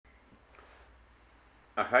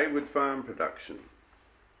A Hayward Farm production.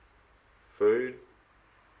 Food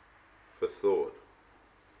for thought.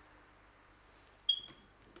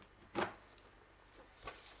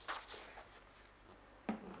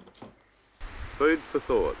 Food for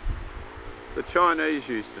thought. The Chinese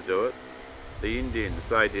used to do it. The Indians,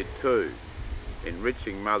 they did too,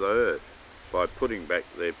 enriching Mother Earth by putting back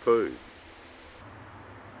their poo.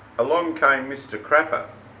 Along came Mr. Crapper.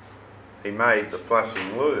 He made the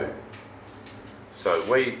flushing loo, so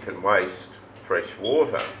we can waste fresh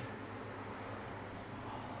water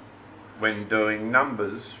when doing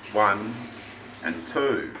numbers 1 and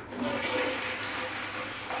 2.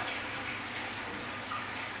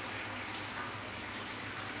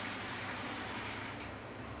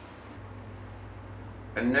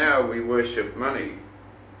 And now we worship money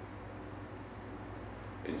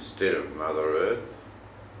instead of Mother Earth.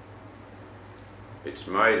 It's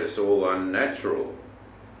made us all unnatural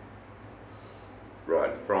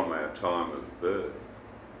right from our time of birth.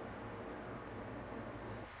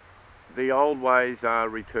 The old ways are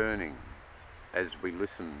returning as we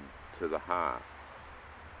listen to the heart.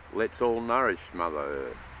 Let's all nourish Mother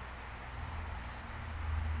Earth.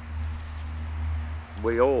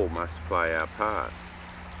 We all must play our part.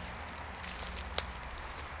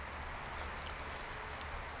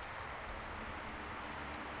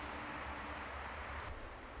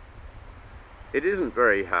 It isn't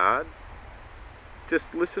very hard.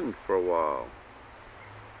 Just listen for a while.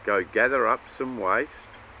 Go gather up some waste.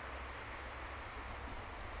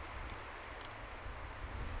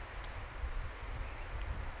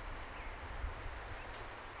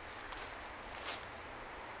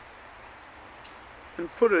 And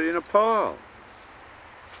put it in a pile.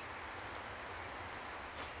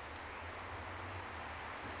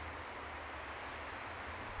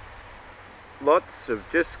 Lots of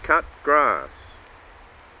just cut grass.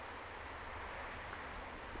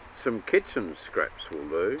 Some kitchen scraps will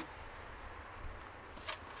do.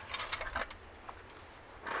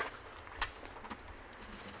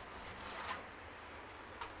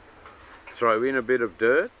 Throw in a bit of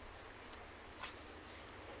dirt.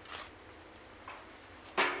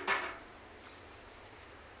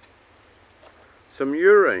 Some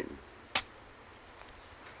urine.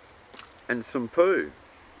 And some poo.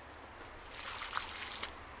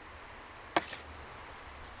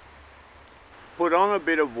 Put on a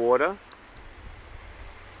bit of water.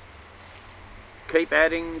 Keep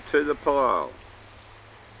adding to the pile.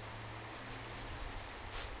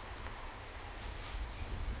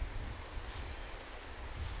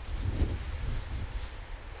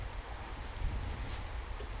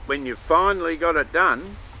 When you've finally got it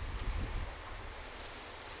done,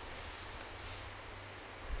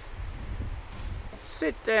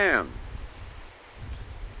 sit down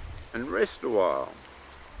and rest a while.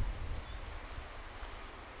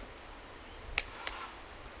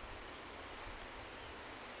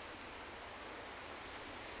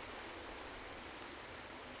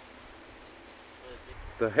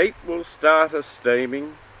 The heat will start a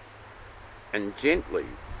steaming and gently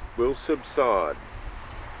will subside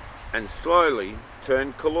and slowly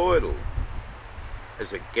turn colloidal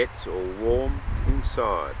as it gets all warm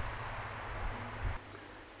inside.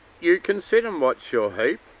 You can sit and watch your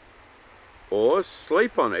heap or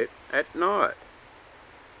sleep on it at night.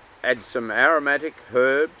 Add some aromatic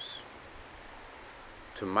herbs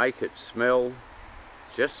to make it smell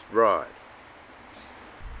just right.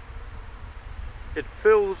 It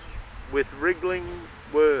fills with wriggling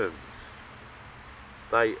worms.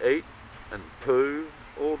 They eat and poo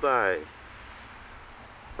all day.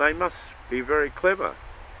 They must be very clever,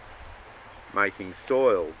 making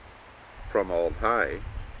soil from old hay.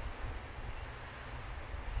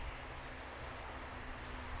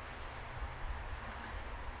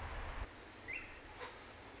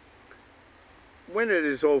 When it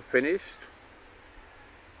is all finished,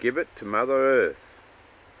 give it to Mother Earth.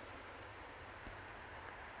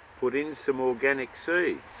 Put in some organic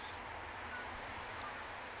seeds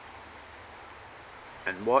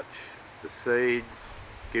and watch the seeds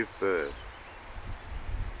give birth.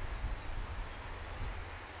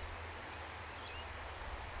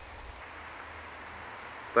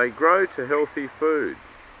 They grow to healthy food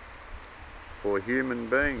for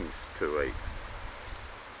human beings to eat.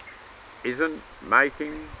 Isn't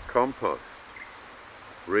making compost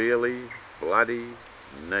really bloody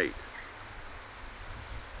neat?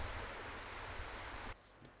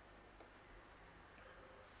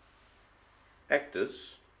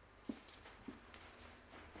 Actors: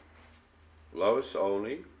 Lois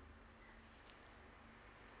Olney,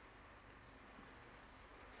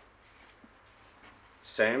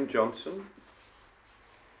 Sam Johnson,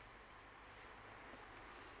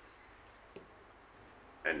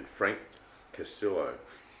 and Frank Castillo.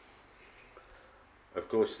 Of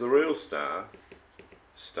course, the real stars,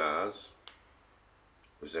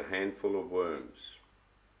 was a handful of worms.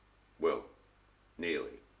 Well,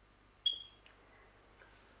 nearly.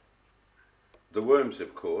 The worms,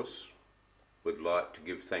 of course, would like to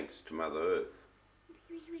give thanks to Mother Earth.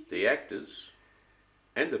 The actors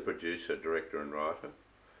and the producer, director and writer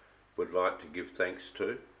would like to give thanks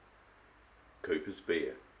to Cooper's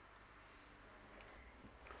Beer.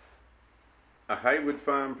 A Hayward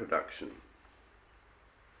Farm production.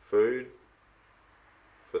 Food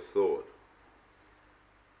for thought.